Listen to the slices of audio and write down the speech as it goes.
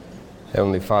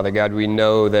Heavenly Father, God, we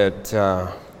know that,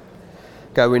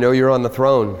 God, we know you're on the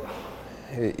throne.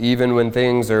 Even when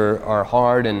things are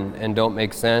hard and don't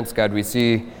make sense, God, we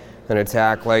see an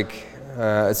attack like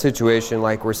a situation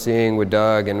like we're seeing with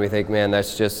Doug, and we think, man,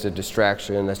 that's just a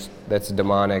distraction, that's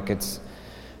demonic, it's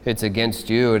against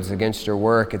you, it's against your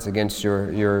work, it's against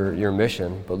your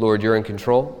mission. But Lord, you're in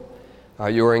control.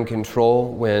 You're in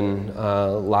control when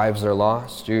lives are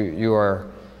lost. You are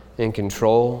in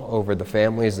control over the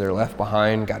families that are left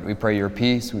behind. God, we pray your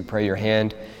peace, we pray your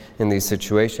hand in these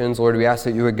situations. Lord, we ask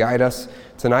that you would guide us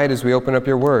tonight as we open up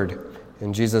your word.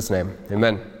 In Jesus' name,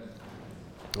 amen.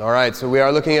 All right, so we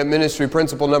are looking at ministry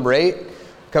principle number 8,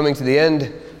 coming to the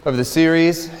end of the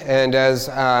series. And as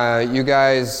you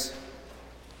guys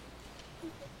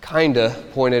kind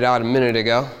of pointed out a minute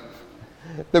ago,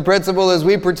 the principle is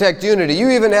we protect unity.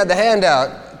 You even had the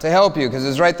handout to help you because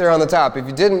it's right there on the top. If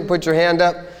you didn't, put your hand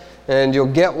up and you'll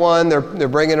get one. They're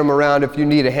bringing them around if you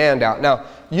need a handout. Now,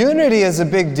 unity is a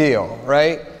big deal,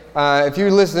 right? If you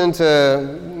listen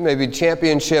to maybe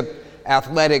championship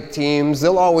athletic teams,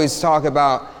 they'll always talk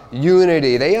about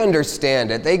unity. They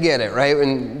understand it. They get it, right?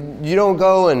 And you don't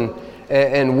go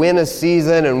and win a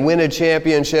season and win a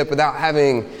championship without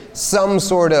having some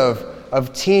sort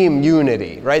of team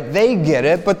unity, right? They get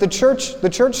it, but the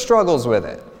church struggles with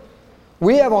it.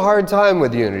 We have a hard time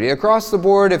with unity. Across the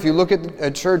board, if you look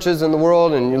at churches in the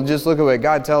world and you just look at what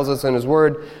God tells us in His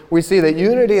Word, we see that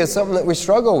unity is something that we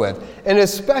struggle with. And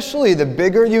especially the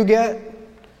bigger you get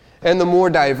and the more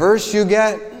diverse you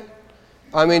get.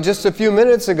 I mean, just a few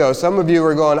minutes ago, some of you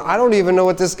were going, I don't even know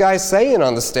what this guy's saying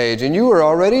on the stage. And you were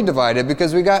already divided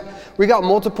because we got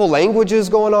multiple languages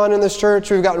going on in this church.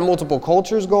 We've got multiple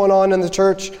cultures going on in the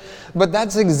church. But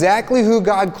that's exactly who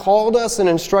God called us and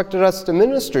instructed us to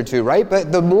minister to, right?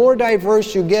 But the more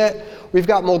diverse you get, we've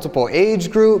got multiple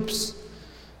age groups.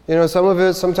 You know, some of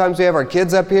it, sometimes we have our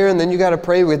kids up here and then you got to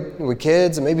pray with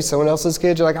kids and maybe someone else's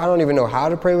kids. You're like, I don't even know how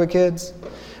to pray with kids.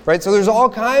 Right, so there's all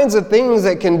kinds of things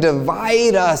that can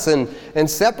divide us and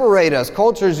separate us.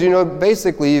 Cultures, you know,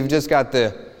 basically you've just got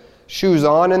the shoes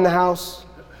on in the house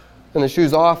and the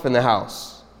shoes off in the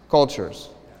house. Cultures,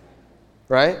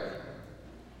 right?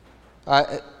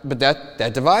 But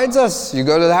that divides us. You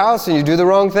go to the house and you do the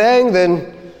wrong thing,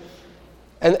 then,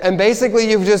 and basically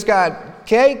you've just got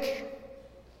cake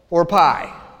or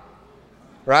pie,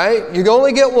 right? You can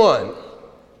only get one.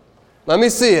 Let me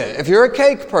see it. If you're a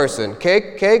cake person,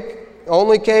 cake,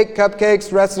 only cake,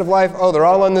 cupcakes, rest of life, oh, they're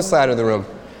all on this side of the room.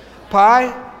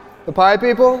 Pie, the pie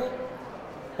people,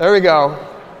 there we go.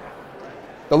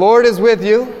 The Lord is with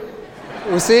you.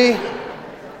 You see?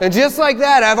 And just like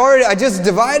that, I just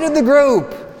divided the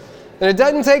group. And it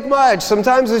doesn't take much.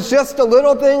 Sometimes it's just a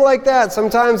little thing like that.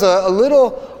 Sometimes a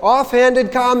little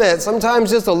offhanded comment.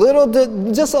 Sometimes just a little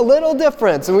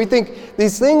difference. And we think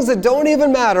these things that don't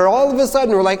even matter, all of a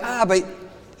sudden we're like, but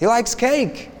he likes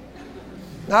cake.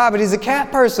 But he's a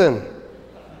cat person.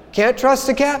 Can't trust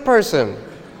a cat person.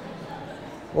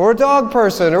 Or a dog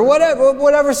person, or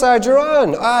whatever side you're on.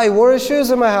 He wore his shoes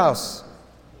in my house.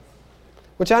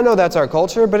 Which I know that's our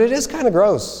culture, but it is kind of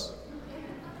gross.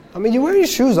 I mean, you wear your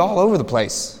shoes all over the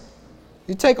place.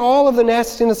 You take all of the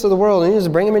nastiness of the world and you just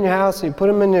bring them in your house and you put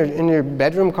them in your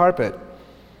bedroom carpet.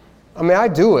 I mean, I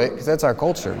do it because that's our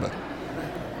culture, but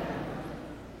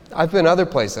I've been other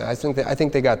places. I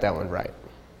think they got that one right.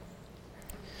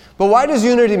 But why does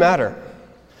unity matter?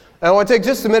 And I want to take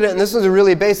just a minute, and this is a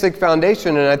really basic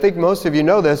foundation, and I think most of you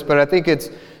know this, but I think it's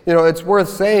worth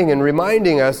saying and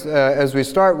reminding us as we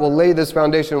start. We'll lay this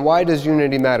foundation. Why does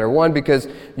unity matter? One, because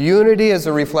unity is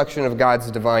a reflection of God's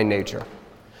divine nature.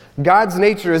 God's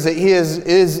nature is that He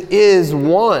is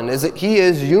one, is that He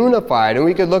is unified. And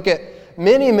we could look at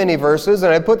many, many verses,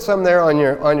 and I put some there on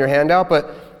your handout,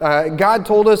 but God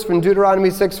told us from Deuteronomy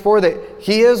 6:4 that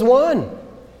He is one.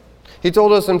 He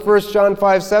told us in 1 John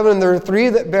 5:7, there are three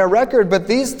that bear record, but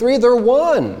these three, they're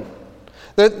one.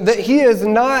 That He is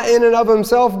not in and of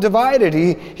Himself divided.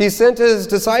 He sent His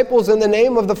disciples in the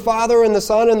name of the Father and the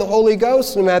Son and the Holy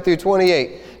Ghost in Matthew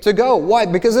 28 to go. Why?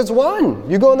 Because it's one.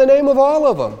 You go in the name of all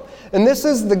of them. And this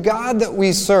is the God that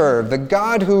we serve, the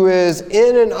God who is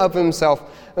in and of Himself,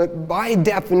 by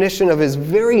definition of His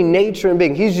very nature and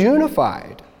being. He's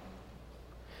unified.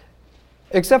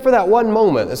 Except for that one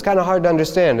moment. It's kind of hard to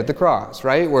understand at the cross,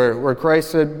 right? Where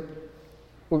Christ said,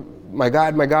 my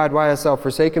God, why hast thou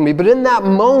forsaken me? But in that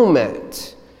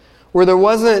moment, where there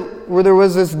was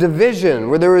this division,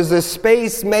 where there was this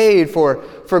space made for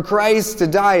Christ to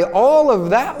die, all of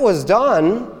that was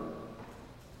done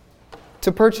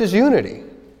to purchase unity.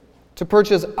 to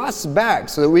purchase us back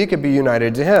so that we could be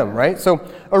united to him, right? So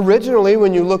originally,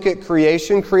 when you look at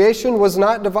creation, creation was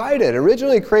not divided.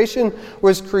 Originally, creation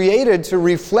was created to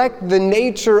reflect the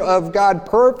nature of God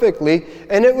perfectly,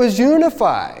 and it was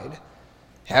unified.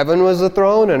 Heaven was the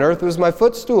throne, and earth was my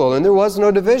footstool, and there was no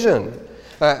division.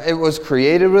 It was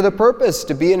created with a purpose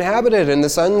to be inhabited, and the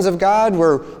sons of God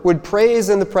would praise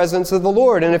in the presence of the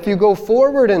Lord. And if you go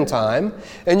forward in time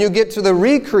and you get to the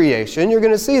recreation, you're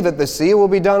going to see that the sea will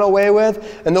be done away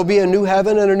with, and there'll be a new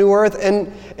heaven and a new earth,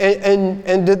 and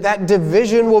that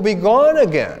division will be gone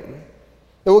again.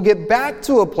 And we'll get back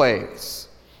to a place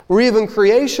where even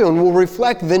creation will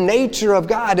reflect the nature of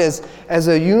God as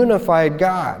a unified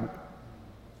God.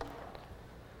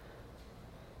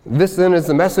 This then is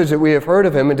the message that we have heard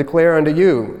of him and declare unto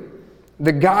you,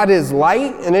 that God is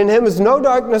light and in him is no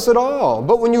darkness at all.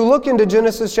 But when you look into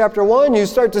Genesis chapter 1, you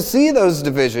start to see those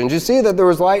divisions. You see that there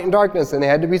was light and darkness and they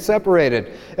had to be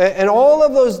separated. And all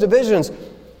of those divisions,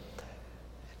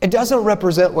 it doesn't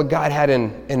represent what God had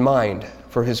in mind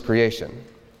for his creation.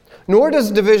 Nor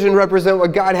does division represent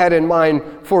what God had in mind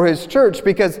for his church,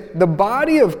 because the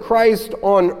body of Christ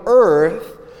on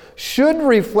earth should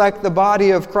reflect the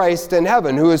body of Christ in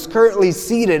heaven, who is currently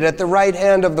seated at the right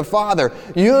hand of the Father,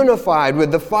 unified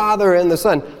with the Father and the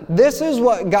Son. This is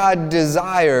what God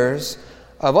desires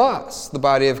of us, the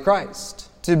body of Christ,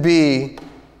 to be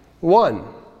one.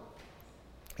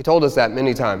 He told us that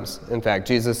many times. In fact,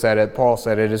 Jesus said it, Paul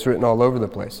said it, it's written all over the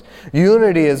place.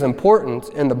 Unity is important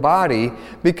in the body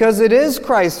because it is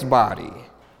Christ's body.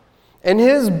 And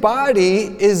his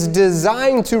body is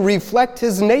designed to reflect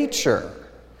his nature.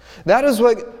 That is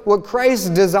what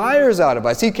Christ desires out of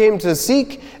us. He came to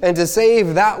seek and to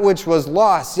save that which was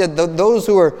lost. Yet those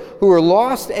who are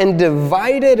lost and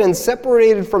divided and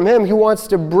separated from him, he wants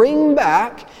to bring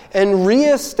back and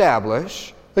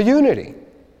reestablish a unity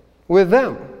with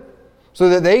them so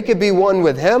that they could be one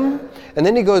with him. And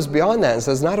then he goes beyond that and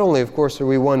says, not only, of course, are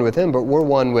we one with him, but we're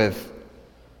one with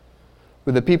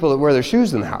the people that wear their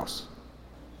shoes in the house.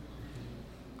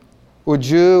 With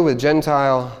Jew, with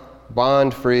Gentile,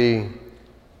 bond-free,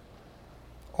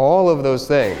 all of those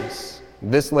things,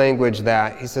 this language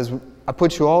that, he says, I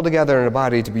put you all together in a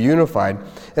body to be unified,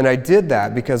 and I did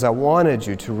that because I wanted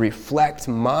you to reflect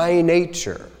my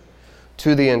nature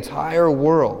to the entire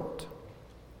world.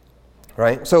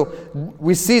 Right? So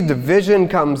we see division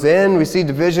comes in. We see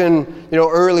division,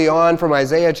 early on from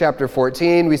Isaiah chapter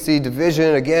 14. We see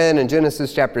division again in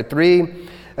Genesis chapter 3.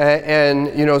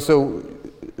 So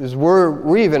as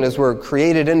we're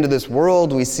created into this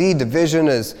world, we see division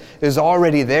is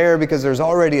already there because there's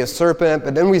already a serpent.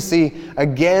 But then we see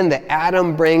again that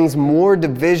Adam brings more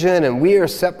division and we are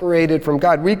separated from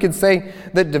God. We could say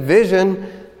that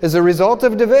division is a result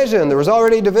of division. There was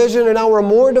already division and now we're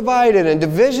more divided. And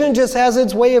division just has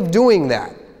its way of doing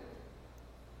that.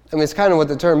 I mean, it's kind of what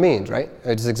the term means, right?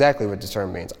 It's exactly what the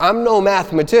term means. I'm no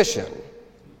mathematician.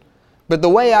 But the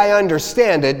way I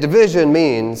understand it, division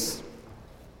means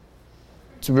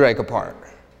to break apart,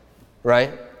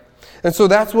 right? And so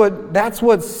that's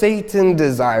what Satan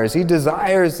desires. He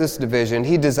desires this division.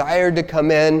 He desired to come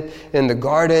in the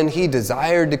garden. He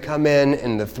desired to come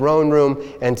in the throne room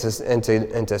and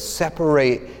to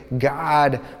separate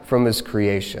God from his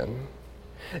creation.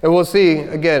 And we'll see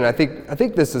again. I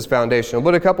think this is foundational.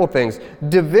 But a couple things.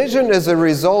 Division is a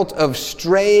result of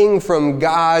straying from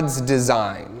God's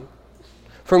design,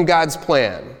 from God's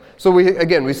plan. So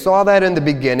we saw that in the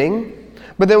beginning.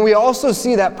 But then we also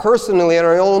see that personally in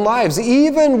our own lives.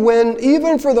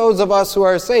 Even for those of us who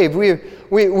are saved,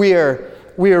 we are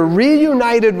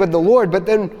reunited with the Lord, but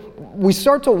then we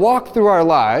start to walk through our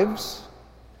lives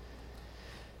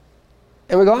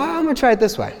and we go, I'm going to try it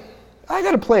this way. I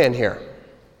got a plan here.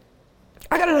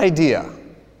 I got an idea.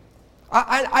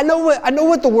 I know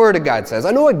what the Word of God says.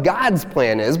 I know what God's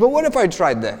plan is, but what if I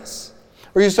tried this?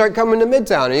 Or you start coming to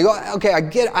Midtown and you go, okay,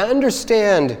 I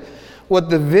understand what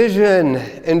the vision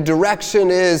and direction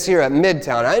is here at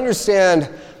Midtown. I understand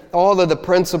all of the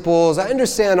principles. I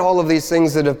understand all of these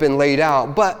things that have been laid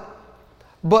out. But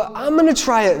I'm going to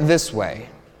try it this way.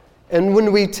 And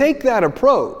when we take that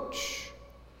approach,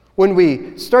 when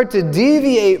we start to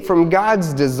deviate from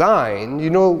God's design,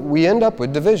 we end up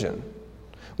with division.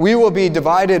 We will be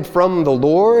divided from the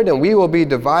Lord, and we will be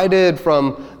divided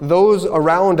from those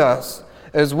around us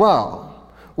as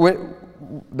well.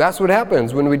 That's what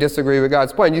happens when we disagree with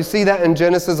God's plan. You see that in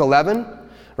Genesis 11,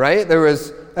 right? There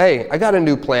was, hey, I got a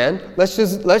new plan. Let's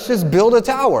just build a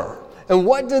tower. And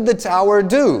what did the tower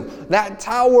do? That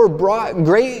tower brought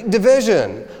great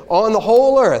division on the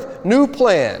whole earth. New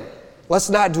plan. Let's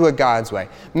not do it God's way.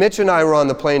 Mitch and I were on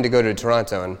the plane to go to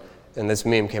Toronto, and this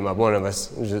meme came up, one of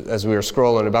us, as we were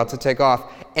scrolling, about to take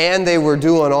off, and they were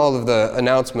doing all of the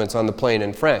announcements on the plane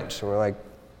in French. And we're like,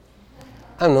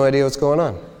 I have no idea what's going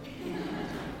on.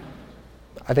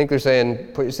 I think they're saying,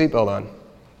 put your seatbelt on.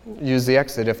 Use the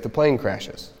exit if the plane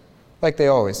crashes. Like they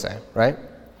always say, right?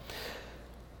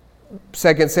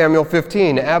 2 Samuel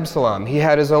 15, Absalom, he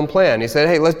had his own plan. He said,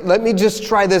 hey, let me just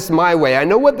try this my way. I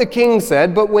know what the king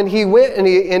said, but when he went and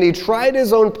he tried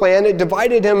his own plan, it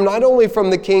divided him not only from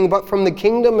the king, but from the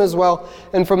kingdom as well,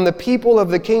 and from the people of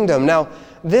the kingdom. Now,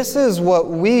 this is what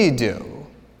we do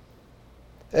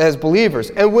as believers.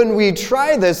 And when we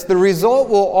try this, the result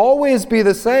will always be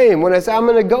the same. When I say, I'm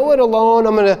going to go it alone,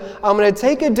 I'm going to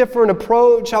take a different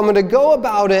approach, I'm going to go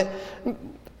about it.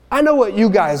 I know what you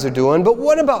guys are doing, but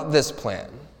what about this plan?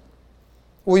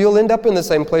 Well, you'll end up in the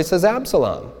same place as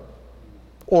Absalom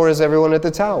or as everyone at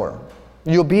the tower.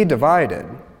 You'll be divided.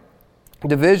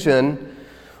 Division,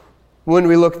 when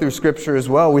we look through Scripture as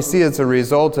well, we see it's a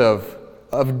result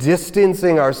of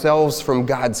distancing ourselves from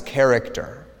God's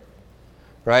character,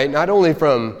 right? Not only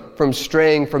from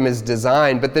straying from His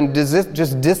design, but then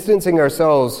just distancing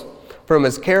ourselves from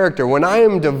His character. When I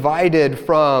am divided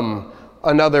from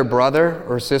another brother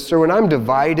or sister, when I'm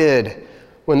divided,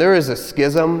 when there is a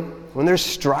schism, when there's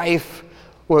strife,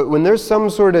 when there's some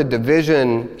sort of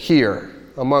division here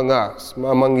among us,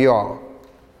 among y'all,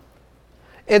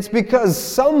 it's because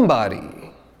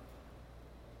somebody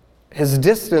has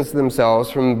distanced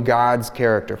themselves from God's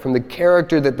character, from the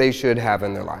character that they should have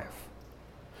in their life.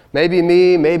 Maybe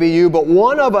me, maybe you, but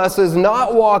one of us is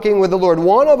not walking with the Lord.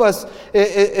 One of us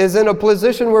is in a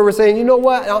position where we're saying, you know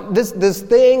what, this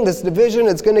division,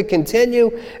 it's going to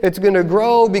continue, it's going to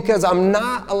grow because I'm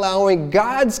not allowing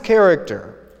God's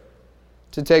character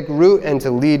to take root and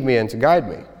to lead me and to guide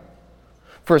me.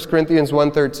 1 Corinthians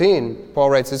 1:13, Paul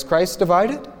writes, is Christ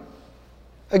divided?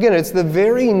 Again, it's the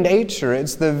very nature,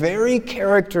 it's the very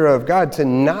character of God to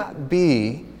not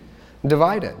be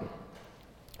divided.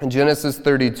 In Genesis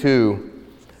 32,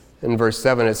 in verse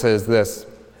 7, it says this,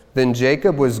 then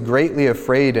Jacob was greatly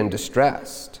afraid and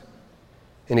distressed,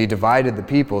 and he divided the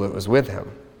people that was with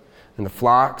him, and the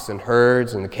flocks and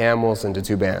herds and the camels into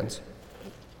two bands.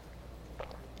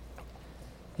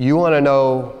 You want to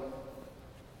know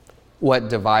what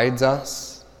divides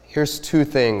us? Here's two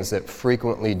things that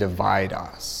frequently divide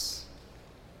us.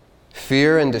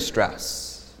 Fear and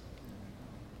distress.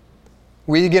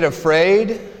 We get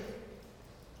afraid,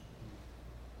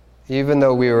 even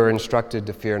though we were instructed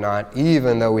to fear not,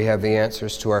 even though we have the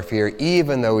answers to our fear,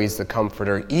 even though He's the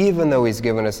comforter, even though He's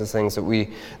given us the things that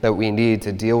we need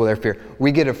to deal with our fear.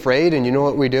 We get afraid, and you know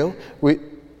what we do?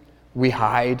 We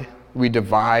hide, we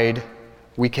divide,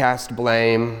 we cast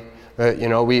blame.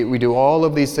 We do all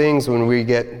of these things when we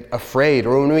get afraid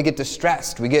or when we get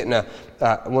distressed. We get in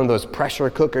one of those pressure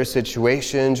cooker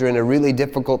situations. You're in a really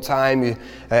difficult time.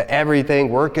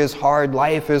 Work is hard,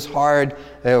 life is hard,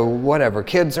 whatever.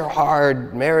 Kids are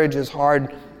hard, marriage is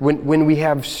hard. When we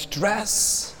have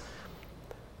stress,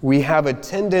 we have a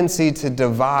tendency to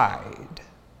divide.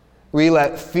 We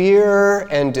let fear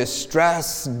and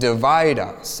distress divide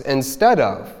us instead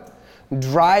of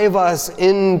drive us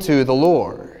into the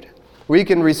Lord. We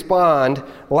can respond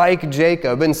like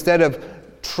Jacob. Instead of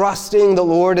trusting the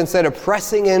Lord, instead of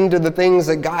pressing into the things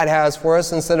that God has for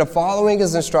us, instead of following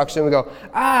His instruction, we go,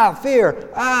 fear,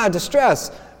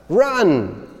 distress,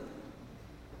 run.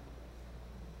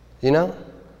 You know?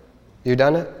 You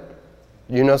done it?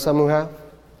 You know some who have?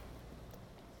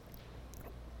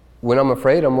 When I'm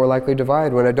afraid, I'm more likely to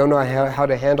divide. When I don't know how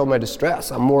to handle my distress,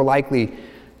 I'm more likely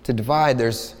to divide.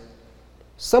 There's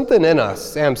something in us,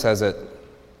 Sam says it,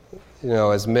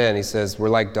 as men, he says, we're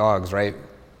like dogs, right?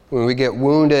 When we get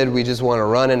wounded, we just want to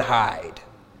run and hide.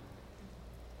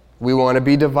 We want to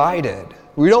be divided.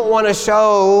 We don't want to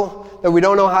show that we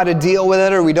don't know how to deal with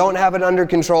it or we don't have it under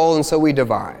control, and so we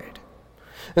divide.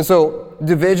 And so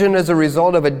division is a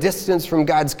result of a distance from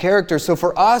God's character. So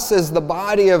for us as the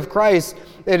body of Christ,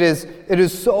 it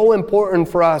is so important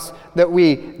for us that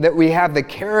we have the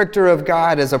character of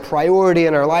God as a priority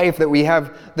in our life, that we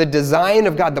have the design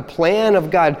of God, the plan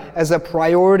of God as a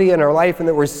priority in our life, and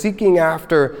that we're seeking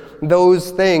after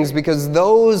those things, because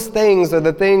those things are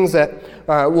the things that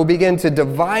will begin to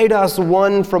divide us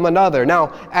one from another.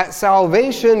 Now, at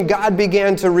salvation, God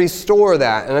began to restore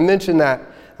that, and I mentioned that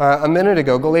a minute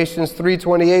ago, Galatians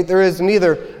 3:28, there is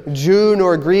neither Jew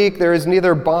nor Greek, there is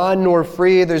neither bond nor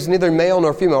free, there's neither male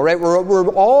nor female, right? We're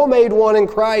all made one in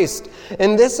Christ.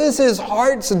 And this is His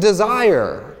heart's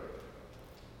desire,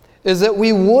 is that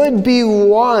we would be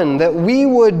one, that we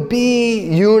would be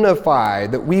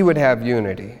unified, that we would have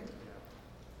unity.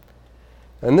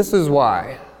 And this is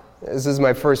why This is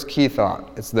my first key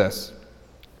thought. It's this.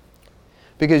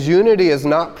 Because unity is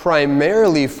not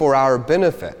primarily for our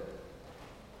benefit.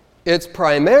 It's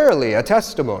primarily a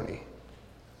testimony.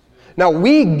 Now,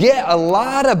 we get a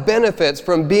lot of benefits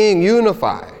from being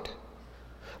unified.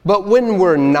 But when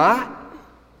we're not,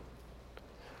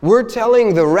 we're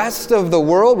telling the rest of the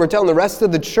world, we're telling the rest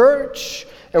of the church,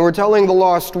 and we're telling the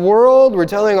lost world, we're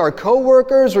telling our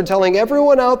coworkers, we're telling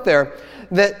everyone out there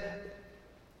that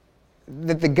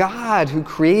the God who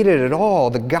created it all,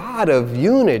 the God of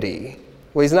unity,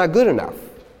 well, He's not good enough.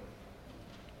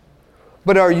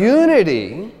 But our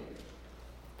unity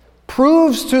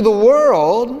proves to the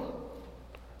world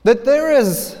that there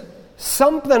is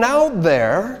something out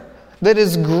there that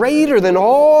is greater than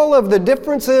all of the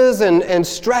differences and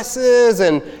stresses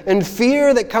and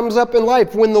fear that comes up in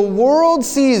life. When the world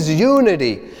sees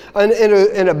unity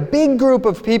in a big group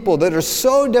of people that are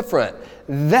so different,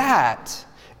 that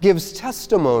gives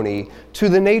testimony to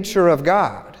the nature of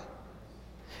God.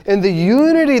 And the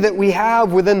unity that we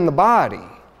have within the body,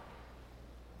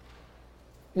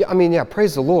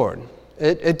 praise the Lord.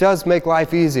 It does make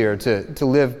life easier to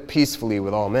live peacefully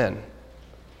with all men.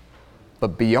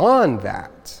 But beyond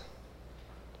that,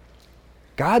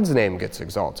 God's name gets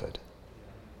exalted.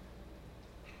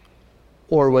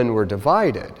 Or when we're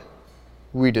divided,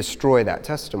 we destroy that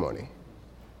testimony.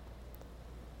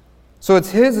 So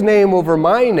it's His name over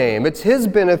my name. It's His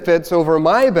benefits over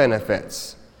my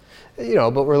benefits.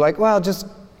 But we're like, well, just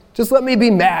let me be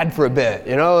mad for a bit.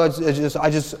 I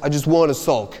just want to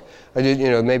sulk.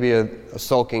 Maybe a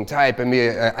sulking type.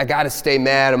 I got to stay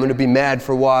mad. I'm going to be mad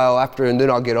for a while and then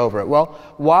I'll get over it. Well,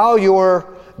 while you're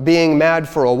being mad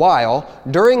for a while,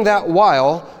 during that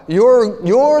while,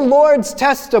 your Lord's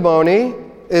testimony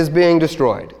is being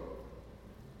destroyed.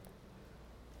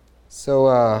 So,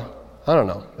 I don't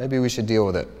know. Maybe we should deal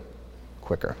with it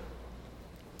quicker.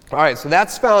 All right, so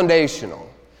that's foundational.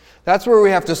 That's where we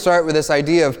have to start with this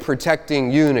idea of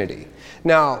protecting unity.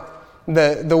 Now,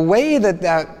 the way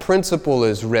that principle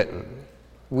is written,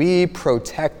 we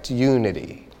protect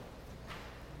unity.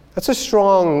 That's a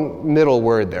strong middle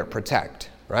word there, protect,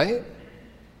 right?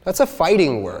 That's a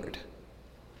fighting word.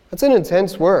 That's an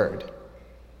intense word.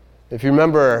 If you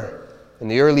remember in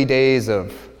the early days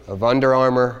of Under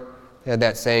Armour, they had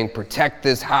that saying, protect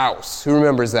this house. Who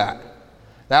remembers that?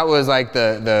 That was like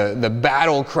the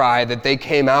battle cry that they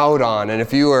came out on. And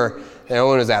if you were,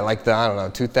 when was that? Like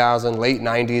 2000, late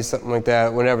 90s, something like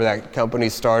that, whenever that company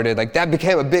started. Like that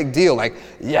became a big deal. Like,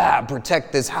 yeah,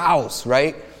 protect this house,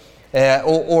 right?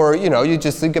 Or you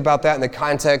just think about that in the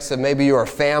context of maybe you're a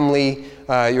family,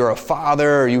 you're a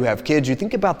father, or you have kids. You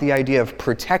think about the idea of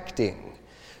protecting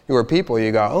your people.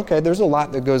 You go, okay, there's a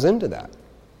lot that goes into that.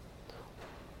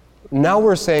 Now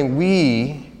we're saying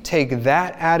we take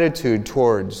that attitude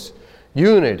towards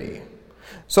unity.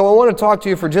 So I want to talk to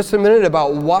you for just a minute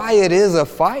about why it is a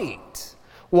fight.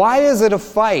 Why is it a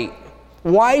fight?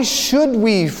 Why should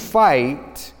we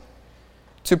fight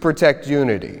to protect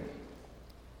unity?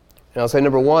 And I'll say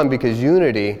number one, because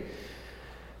unity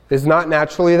is not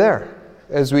naturally there,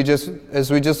 as we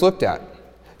just looked at.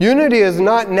 Unity is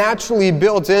not naturally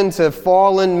built into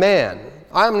fallen man.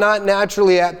 I'm not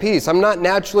naturally at peace. I'm not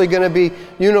naturally going to be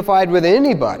unified with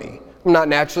anybody. I'm not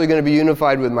naturally going to be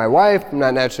unified with my wife. I'm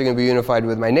not naturally going to be unified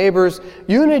with my neighbors.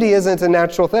 Unity isn't a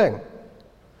natural thing.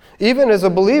 Even as a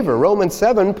believer, Romans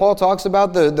 7, Paul talks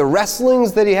about the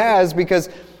wrestlings that he has because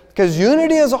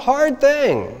unity is a hard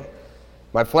thing.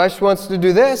 My flesh wants to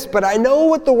do this, but I know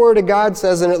what the Word of God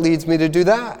says and it leads me to do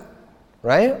that.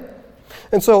 Right?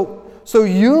 And so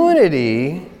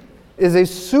unity is a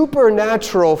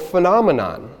supernatural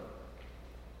phenomenon.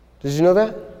 Did you know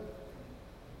that?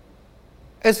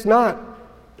 It's not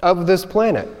of this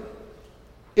planet.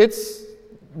 It's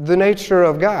the nature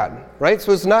of God, right?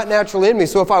 So it's not naturally in me.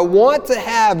 So if I want to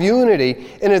have unity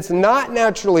and it's not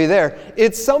naturally there,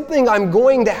 it's something I'm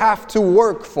going to have to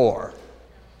work for,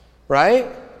 right?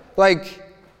 Like,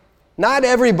 not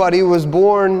everybody was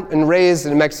born and raised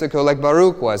in Mexico like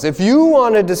Baruch was. If you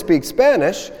wanted to speak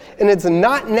Spanish and it's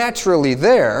not naturally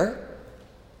there,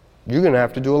 you're going to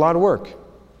have to do a lot of work,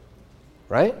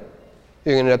 right?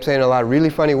 You're going to end up saying a lot of really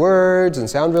funny words and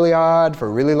sound really odd for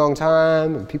a really long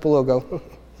time, and people will go,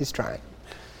 he's trying.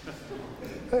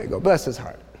 There you go, bless his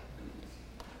heart.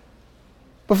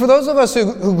 But for those of us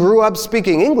who grew up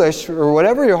speaking English or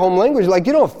whatever your home language, like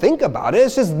you don't think about it.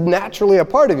 It's just naturally a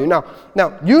part of you. Now,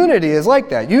 unity is like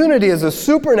that. Unity is a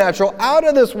supernatural,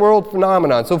 out-of-this-world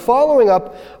phenomenon. So following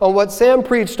up on what Sam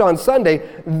preached on Sunday,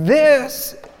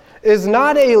 this is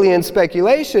not alien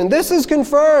speculation. This is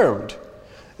confirmed.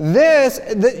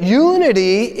 That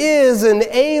unity is an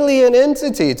alien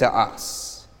entity to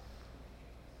us.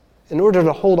 in order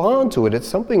to hold on to it, it's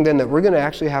something then that we're going to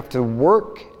actually have to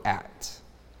work at,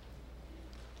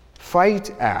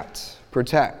 fight at,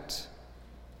 protect,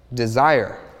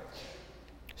 desire,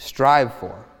 strive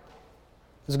for.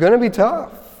 It's going to be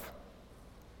tough.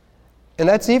 And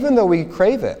that's even though we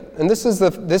crave it. And this is the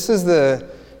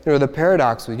the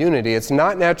paradox with unity. It's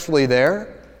not naturally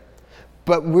there,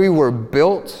 but we were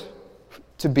built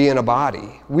to be in a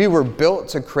body. We were built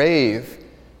to crave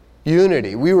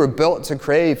unity. We were built to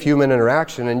crave human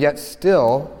interaction, and yet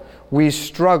still we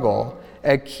struggle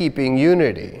at keeping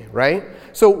unity, right?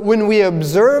 So when we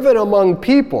observe it among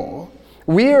people,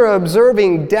 we are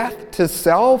observing death to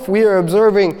self. We are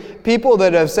observing people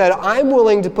that have said, I'm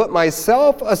willing to put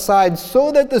myself aside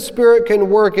so that the Spirit can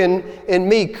work in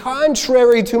me,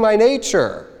 contrary to my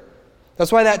nature.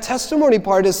 That's why that testimony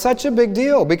part is such a big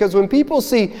deal, because when people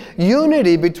see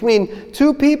unity between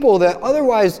two people that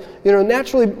otherwise,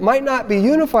 naturally might not be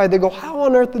unified, they go, how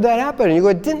on earth did that happen? And you go,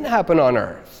 it didn't happen on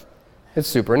earth. It's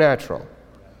supernatural.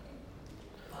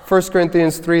 1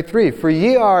 Corinthians 3:3, for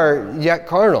ye are yet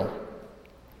carnal.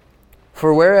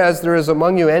 For whereas there is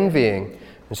among you envying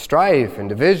and strife and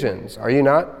divisions, are you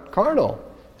not carnal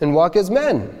and walk as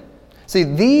men? See,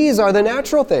 these are the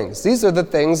natural things. These are the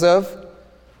things of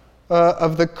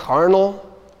the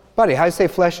carnal body. How do you say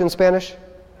flesh in Spanish?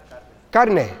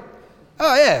 Carne.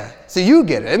 Oh yeah. So you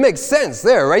get it. It makes sense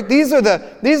there, right? These are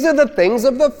the things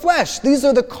of the flesh. These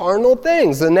are the carnal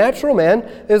things. The natural man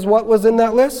is what was in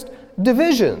that list?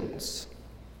 Divisions.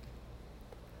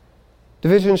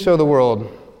 Divisions show the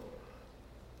world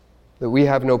that we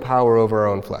have no power over our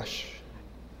own flesh,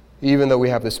 even though we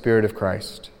have the Spirit of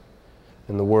Christ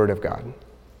and the Word of God.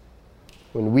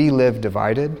 When we live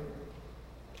divided,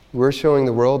 we're showing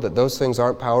the world that those things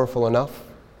aren't powerful enough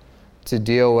to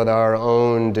deal with our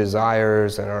own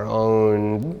desires and our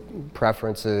own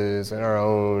preferences and our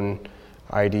own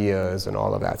ideas and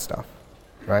all of that stuff,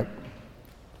 right?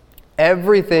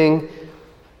 Everything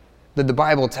that the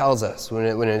Bible tells us when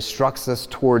it instructs us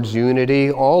towards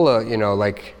unity, all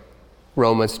like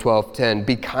Romans 12:10,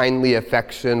 be kindly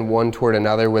affection one toward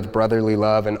another with brotherly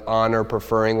love and honor,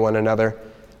 preferring one another.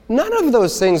 None of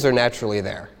those things are naturally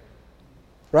there,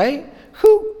 right?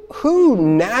 Who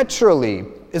naturally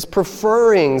is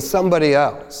preferring somebody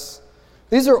else?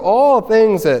 These are all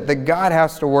things that God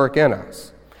has to work in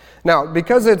us. Now,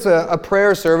 because it's a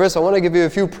prayer service, I want to give you a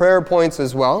few prayer points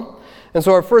as well. And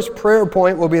so our first prayer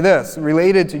point will be this,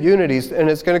 related to unity, and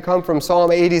it's going to come from Psalm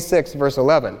 86, verse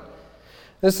 11.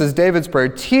 This is David's prayer.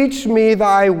 Teach me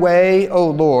thy way, O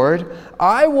Lord.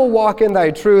 I will walk in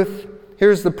thy truth.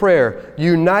 Here's the prayer.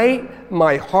 Unite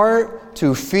my heart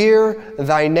to fear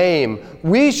thy name.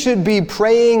 We should be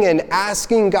praying and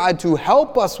asking God to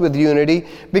help us with unity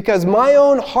because my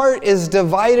own heart is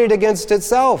divided against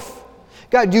itself.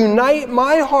 God, unite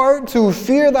my heart to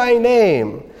fear thy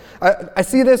name. I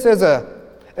see this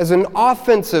as an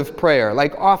offensive prayer,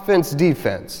 like offense,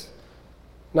 defense.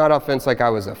 Not offense like I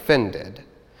was offended.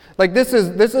 Like this is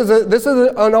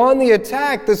an on the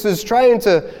attack. This is trying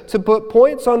to put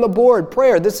points on the board.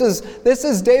 Prayer. This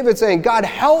is David saying, God,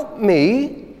 help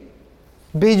me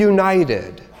be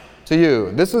united to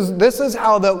you. This is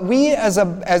how that we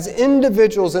as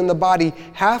individuals in the body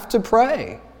have to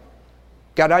pray.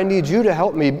 God, I need you to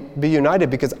help me be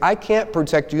united because I can't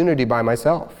protect unity by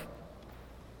myself.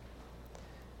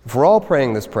 If we're all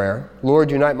praying this prayer, Lord,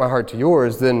 unite my heart to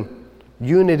yours, then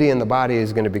unity in the body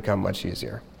is going to become much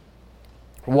easier.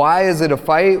 Why is it a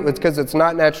fight? It's because it's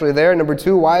not naturally there. Number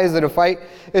two, why is it a fight?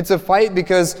 It's a fight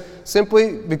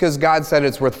simply because God said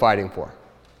it's worth fighting for.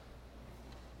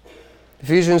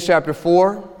 Ephesians chapter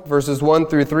 4, verses 1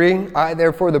 through 3. I,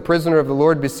 therefore, the prisoner of the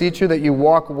Lord, beseech you that you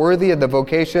walk worthy of the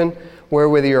vocation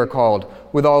wherewith you are called,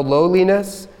 with all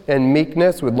lowliness and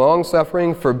meekness, with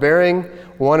long-suffering, forbearing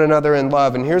one another in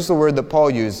love. And here's the word that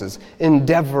Paul uses,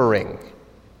 endeavoring.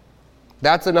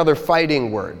 That's another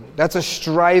fighting word. That's a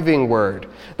striving word.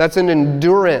 That's an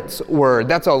endurance word.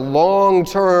 That's a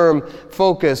long-term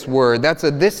focus word.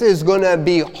 This is going to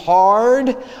be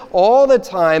hard all the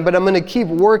time, but I'm going to keep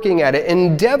working at it,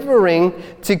 endeavoring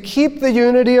to keep the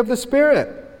unity of the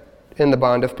Spirit in the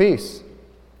bond of peace.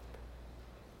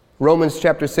 Romans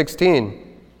chapter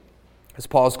 16, as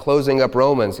Paul's closing up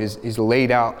Romans, he's laid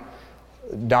out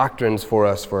doctrines for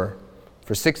us for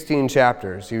 16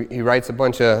 chapters. He writes a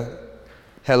bunch of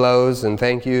hellos and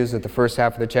thank yous at the first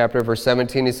half of the chapter. Verse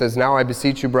 17, he says, now I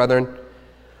beseech you, brethren,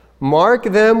 mark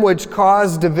them which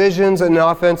cause divisions and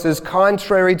offenses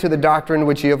contrary to the doctrine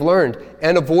which ye have learned,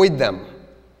 and avoid them.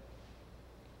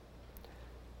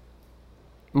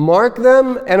 Mark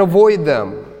them and avoid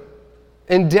them.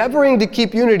 endeavoring to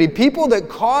keep unity. People that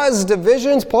cause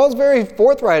divisions, Paul's very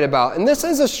forthright about. And this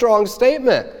is a strong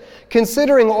statement,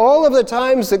 considering all of the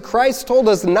times that Christ told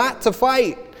us not to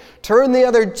fight. Turn the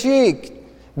other cheek.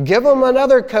 Give them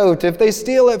another coat if they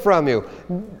steal it from you.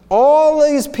 All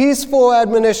these peaceful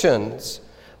admonitions.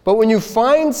 But when you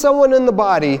find someone in the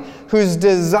body whose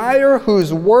desire,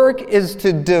 whose work is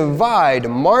to divide,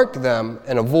 mark them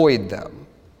and avoid them.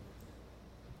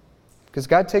 Because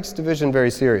God takes division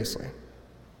very seriously.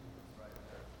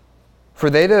 For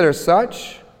they that are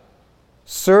such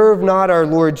serve not our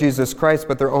Lord Jesus Christ,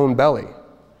 but their own belly,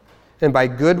 and by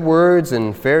good words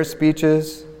and fair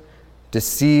speeches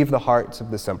deceive the hearts of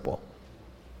the simple.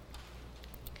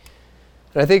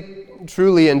 And I think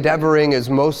truly endeavoring is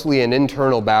mostly an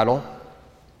internal battle.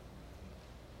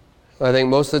 I think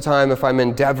most of the time if I'm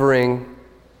endeavoring,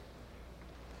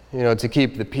 to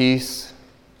keep the peace,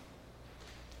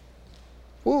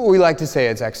 we like to say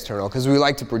it's external because we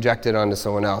like to project it onto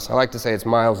someone else. I like to say it's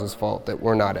Miles' fault that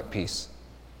we're not at peace.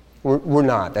 We're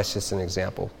not. That's just an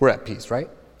example. We're at peace, right?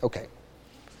 Okay.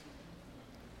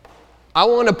 I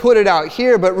want to put it out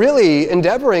here, but really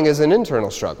endeavoring is an internal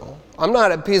struggle. I'm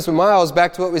not at peace with Miles,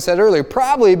 back to what we said earlier,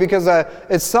 probably because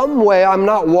in some way I'm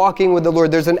not walking with the Lord.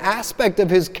 There's an aspect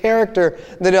of his character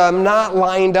that I'm not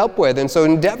lined up with. And so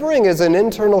endeavoring is an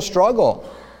internal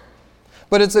struggle.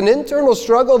 But it's an internal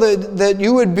struggle that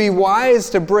you would be wise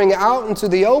to bring out into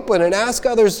the open and ask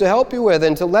others to help you with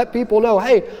and to let people know,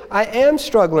 hey, I am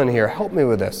struggling here. Help me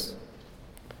with this.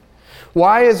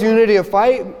 Why is unity a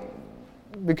fight?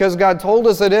 Because God told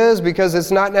us it is, because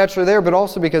it's not naturally there, but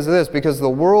also because of this, because the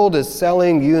world is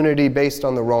selling unity based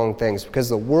on the wrong things, because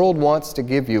the world wants to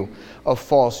give you a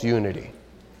false unity.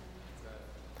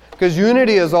 Because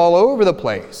unity is all over the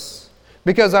place.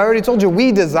 Because I already told you,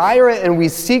 we desire it and we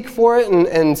seek for it,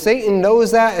 and Satan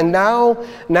knows that, and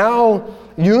now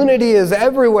unity is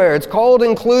everywhere. It's called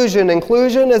inclusion.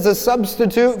 Inclusion is a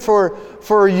substitute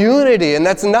for unity, and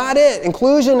that's not it.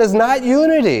 Inclusion is not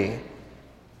unity.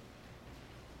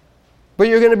 But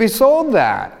you're going to be sold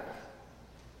that.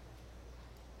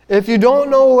 If you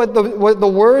don't know what the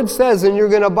Word says, then you're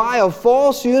going to buy a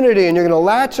false unity, and you're going to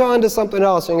latch on to something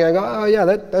else, and you're going to go, oh yeah,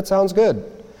 that sounds good.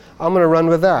 I'm going to run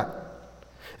with that.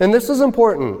 And this is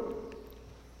important.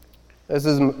 This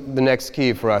is the next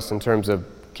key for us in terms of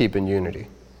keeping unity.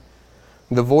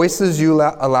 The voices you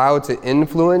allow to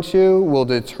influence you will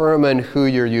determine who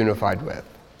you're unified with.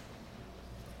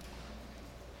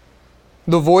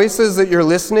 The voices that you're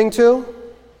listening to,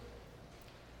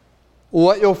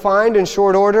 what you'll find in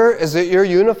short order is that you're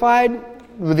unified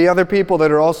with the other people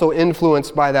that are also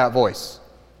influenced by that voice.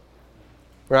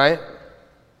 Right?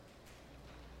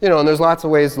 And there's lots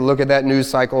of ways to look at that, news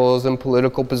cycles and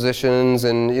political positions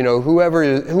and, whoever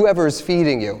is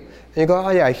feeding you. And you go, oh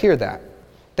yeah, I hear that.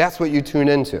 That's what you tune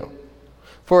into.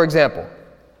 For example,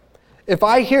 if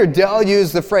I hear Dell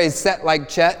use the phrase, set like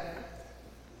Chet,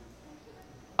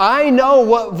 I know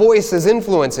what voice is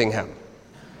influencing him.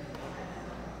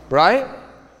 Right?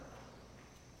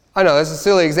 I know, that's a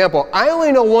silly example. I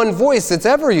only know one voice that's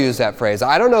ever used that phrase.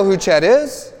 I don't know who Chet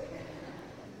is.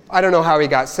 I don't know how he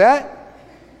got set.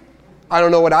 I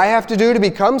don't know what I have to do to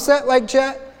become set like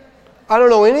Chet. I don't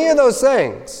know any of those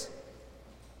things.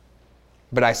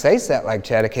 But I say set like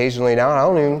Chet occasionally now, and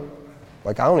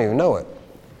I don't even know it.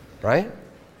 Right?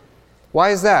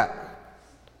 Why is that?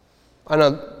 I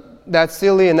know that's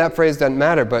silly and that phrase doesn't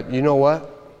matter, but you know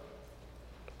what?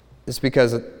 It's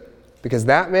because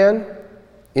that man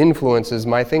influences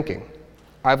my thinking.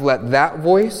 I've let that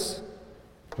voice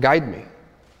guide me.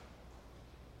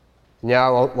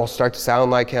 Now I'll start to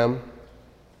sound like him.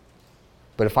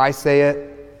 But if I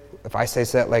say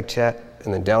set like Chet,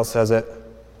 and then Dell says it,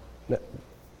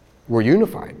 we're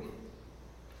unified.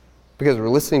 Because we're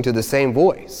listening to the same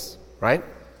voice, right?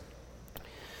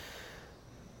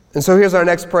 And so here's our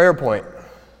next prayer point.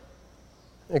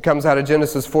 It comes out of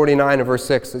Genesis 49 and verse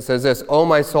 6. It says this, O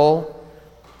my soul,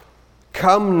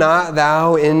 come not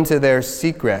thou into their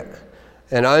secret,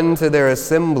 and unto their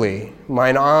assembly,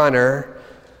 mine honor,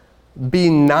 be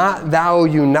not thou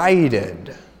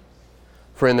united.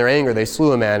 For in their anger they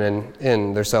slew a man, and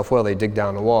in their self-will they dig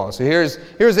down the wall. So here's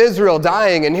Israel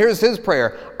dying, and here's his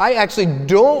prayer.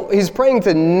 He's praying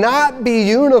to not be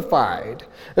unified.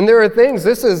 And there are things,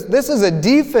 this is a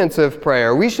defensive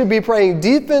prayer. We should be praying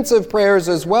defensive prayers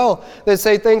as well that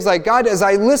say things like, God, as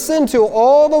I listen to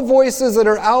all the voices that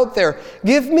are out there,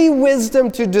 give me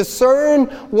wisdom to discern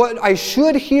what I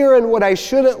should hear and what I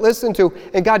shouldn't listen to.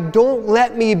 And God, don't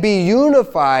let me be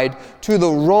unified to the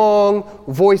wrong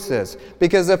voices.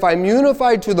 Because if I'm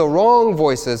unified to the wrong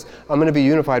voices, I'm going to be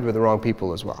unified with the wrong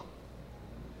people as well.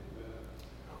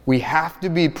 We have to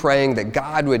be praying that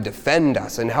God would defend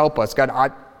us and help us. God, I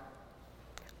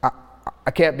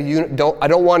can't be. I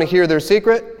don't want to hear their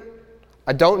secret.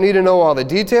 I don't need to know all the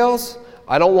details.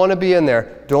 I don't want to be in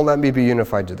there. Don't let me be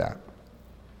unified to that.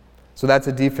 So that's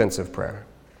a defensive prayer.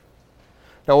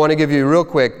 Now I want to give you real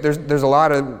quick. There's a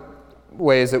lot of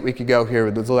ways that we could go here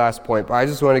with this last point, but I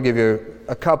just want to give you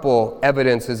a couple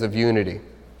evidences of unity.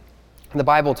 And the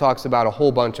Bible talks about a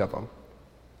whole bunch of them.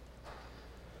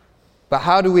 But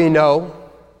how do we know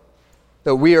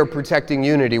that we are protecting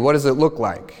unity? What does it look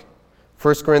like?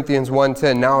 1 Corinthians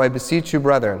 1:10, now I beseech you,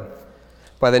 brethren,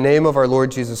 by the name of our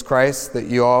Lord Jesus Christ, that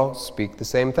you all speak the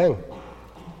same thing,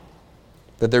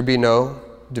 that there be no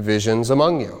divisions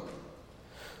among you.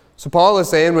 So Paul is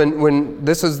saying when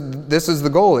this is the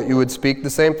goal, that you would speak the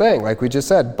same thing, like we just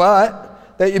said,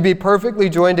 but that you be perfectly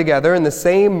joined together in the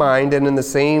same mind and in the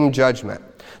same judgment.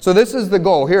 So this is the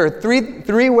goal. Here are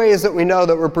three ways that we know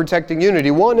that we're protecting unity.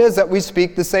 One is that we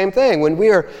speak the same thing. When we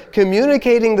are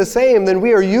communicating the same, then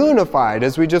we are unified,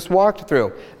 as we just walked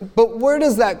through. But where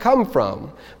does that come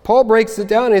from? Paul breaks it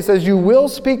down and he says, you will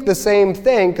speak the same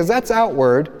thing, because that's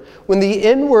outward, when the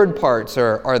inward parts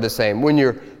are the same. When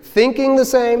you're thinking the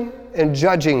same and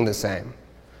judging the same.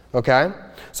 Okay?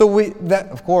 So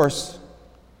of course,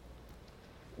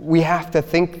 we have to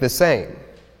think the same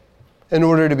in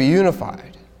order to be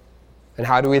unified. And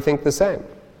how do we think the same?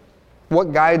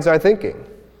 What guides our thinking?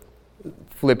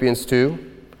 Philippians 2,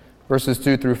 verses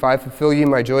 2 through 5, fulfill ye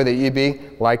my joy that ye be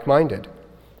like-minded,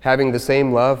 having the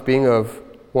same love, being of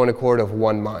one accord, of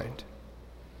one mind.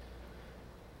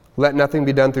 Let nothing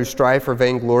be done through strife or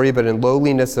vainglory, but in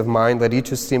lowliness of mind let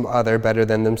each esteem other better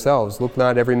than themselves. Look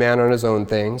not every man on his own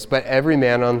things, but every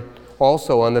man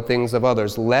also on the things of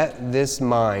others. Let this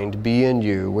mind be in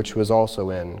you, which was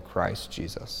also in Christ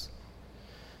Jesus.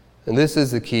 And this is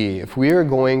the key. If we are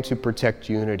going to protect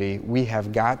unity, we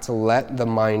have got to let the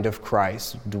mind of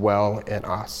Christ dwell in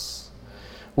us.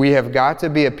 We have got to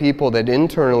be a people that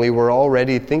internally we're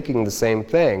already thinking the same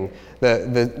thing.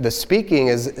 The speaking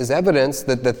is evidence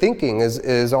that the thinking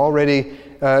is already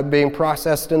being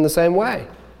processed in the same way.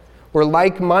 We're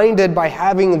like-minded by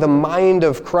having the mind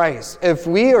of Christ. If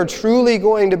we are truly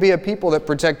going to be a people that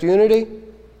protect unity,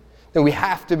 then we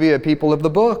have to be a people of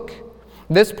the book.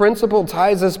 This principle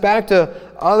ties us back to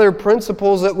other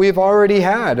principles that we've already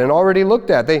had and already looked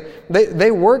at.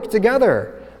 They work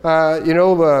together.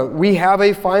 We have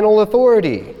a final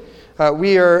authority.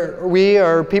 We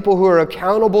are people who are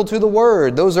accountable to the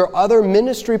Word. Those are other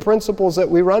ministry principles that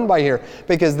we run by here,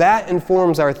 because that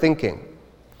informs our thinking.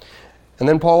 And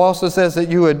then Paul also says that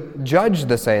you would judge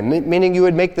the same, meaning you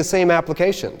would make the same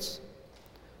applications.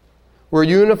 We're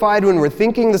unified when we're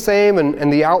thinking the same,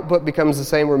 and the output becomes the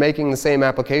same. We're making the same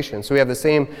application. So we have the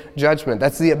same judgment.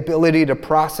 That's the ability to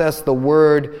process the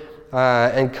Word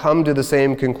and come to the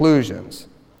same conclusions.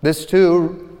 This,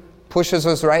 too, pushes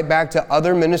us right back to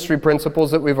other ministry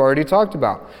principles that we've already talked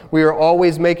about. We are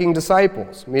always making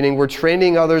disciples, meaning we're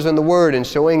training others in the Word and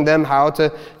showing them how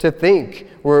to think.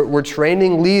 We're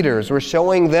training leaders. We're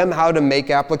showing them how to make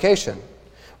application.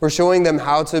 We're showing them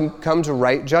how to come to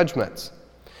right judgments.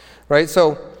 Right?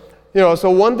 So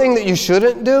one thing that you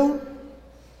shouldn't do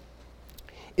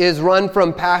is run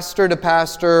from pastor to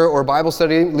pastor, or Bible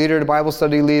study leader to Bible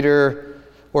study leader,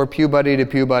 or pew buddy to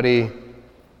pew buddy,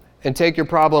 and take your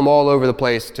problem all over the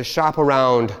place to shop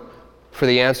around for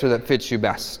the answer that fits you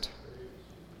best.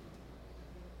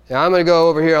 Now, I'm going to go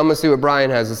over here. I'm going to see what Brian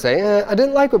has to say. I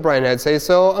didn't like what Brian had to say,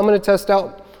 so I'm going to test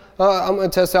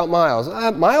out Miles.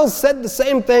 Miles said the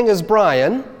same thing as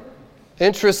Brian.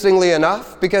 Interestingly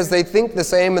enough, because they think the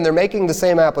same and they're making the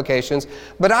same applications,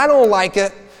 but I don't like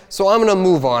it, so I'm going to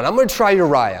move on. I'm going to try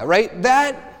Uriah, right?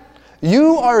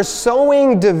 You are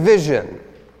sowing division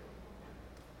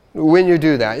when you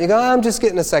do that. You go, I'm just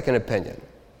getting a second opinion.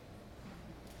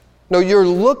 No, you're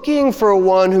looking for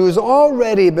one who's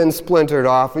already been splintered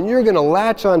off, and you're going to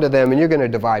latch onto them and you're going to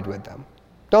divide with them.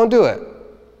 Don't do it.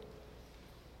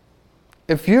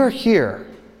 If you're here,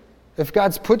 if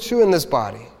God's put you in this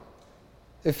body,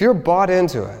 if you're bought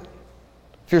into it,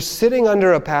 if you're sitting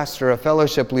under a pastor, a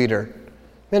fellowship leader,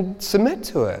 then submit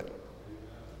to it.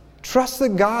 Trust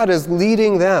that God is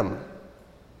leading them,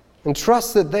 and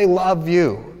trust that they love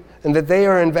you and that they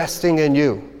are investing in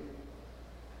you.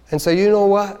 And so, you know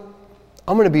what?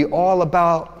 I'm going to be all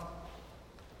about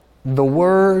the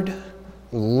Word,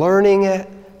 learning it,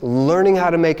 learning how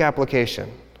to make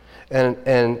application.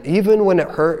 And even when it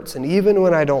hurts and even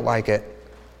when I don't like it,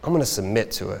 I'm going to submit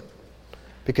to it.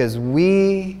 Because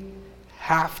we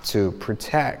have to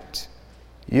protect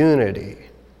unity.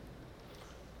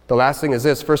 The last thing is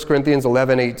this, 1 Corinthians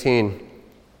 11:18.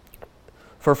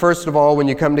 For first of all, when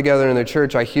you come together in the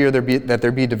church, I hear that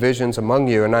there be divisions among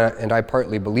you, and I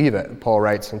partly believe it. Paul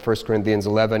writes in 1 Corinthians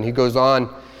 11. He goes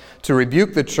on to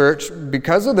rebuke the church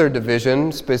because of their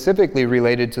division, specifically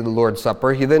related to the Lord's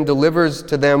Supper. He then delivers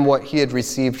to them what he had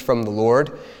received from the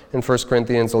Lord in 1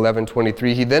 Corinthians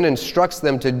 11:23. He then instructs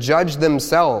them to judge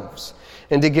themselves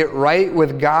and to get right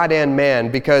with God and man,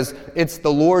 because it's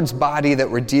the Lord's body that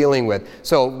we're dealing with.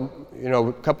 So,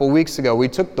 a couple weeks ago, we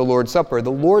took the Lord's Supper.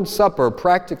 The Lord's Supper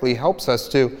practically helps us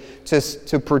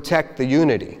to protect the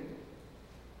unity.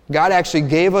 God actually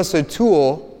gave us a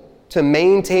tool to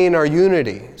maintain our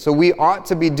unity. So we ought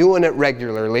to be doing it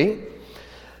regularly.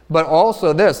 But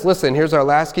also this, listen, here's our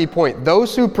last key point.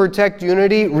 Those who protect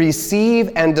unity receive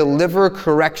and deliver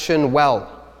correction well.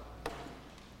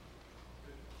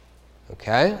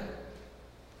 Okay?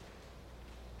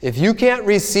 If you can't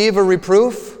receive a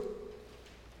reproof,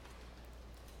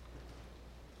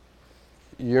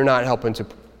 you're not helping to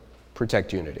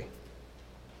protect unity.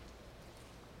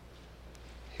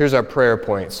 Here's our prayer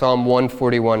point, Psalm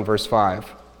 141, verse 5.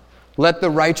 Let the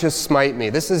righteous smite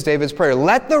me. This is David's prayer.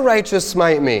 Let the righteous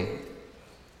smite me.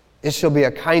 It shall be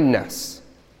a kindness.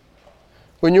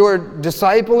 When you're a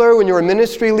discipler, when you're a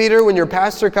ministry leader, when your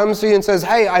pastor comes to you and says,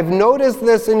 hey, I've noticed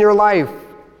this in your life,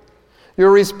 your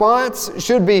response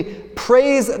should be,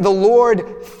 praise the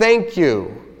Lord, thank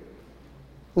you.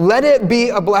 Let it be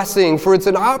a blessing, for it's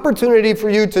an opportunity for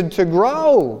you to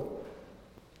grow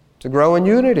in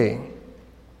unity.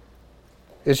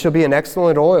 It shall be an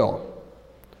excellent oil,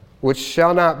 which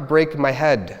shall not break my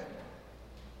head.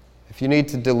 If you need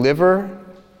to deliver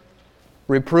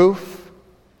reproof,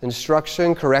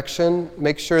 instruction, correction,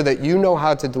 make sure that you know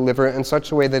how to deliver it in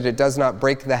such a way that it does not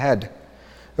break the head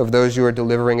of those you are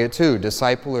delivering it to,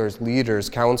 disciplers, leaders,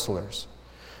 counselors.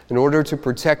 In order to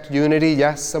protect unity,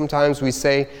 yes, sometimes we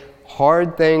say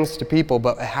hard things to people,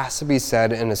 but it has to be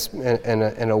said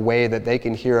in a way that they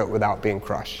can hear it without being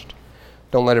crushed.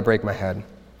 Don't let it break my head,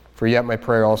 for yet my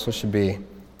prayer also should be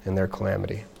in their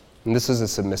calamity. And this is a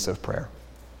submissive prayer.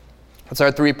 That's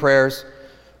our three prayers.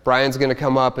 Brian's going to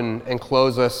come up and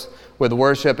close us with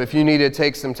worship. If you need to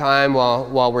take some time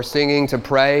while we're singing to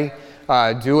pray,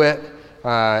 do it.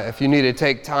 If you need to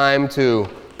take time to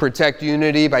protect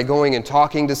unity by going and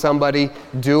talking to somebody,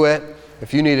 do it.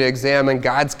 If you need to examine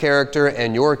God's character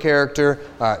and your character,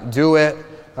 do it.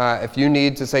 If you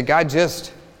need to say, God,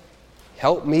 just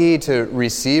help me to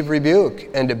receive rebuke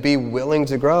and to be willing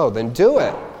to grow, then do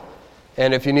it.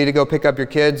 And if you need to go pick up your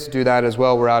kids, do that as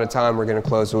well. We're out of time. We're going to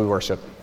close with worship.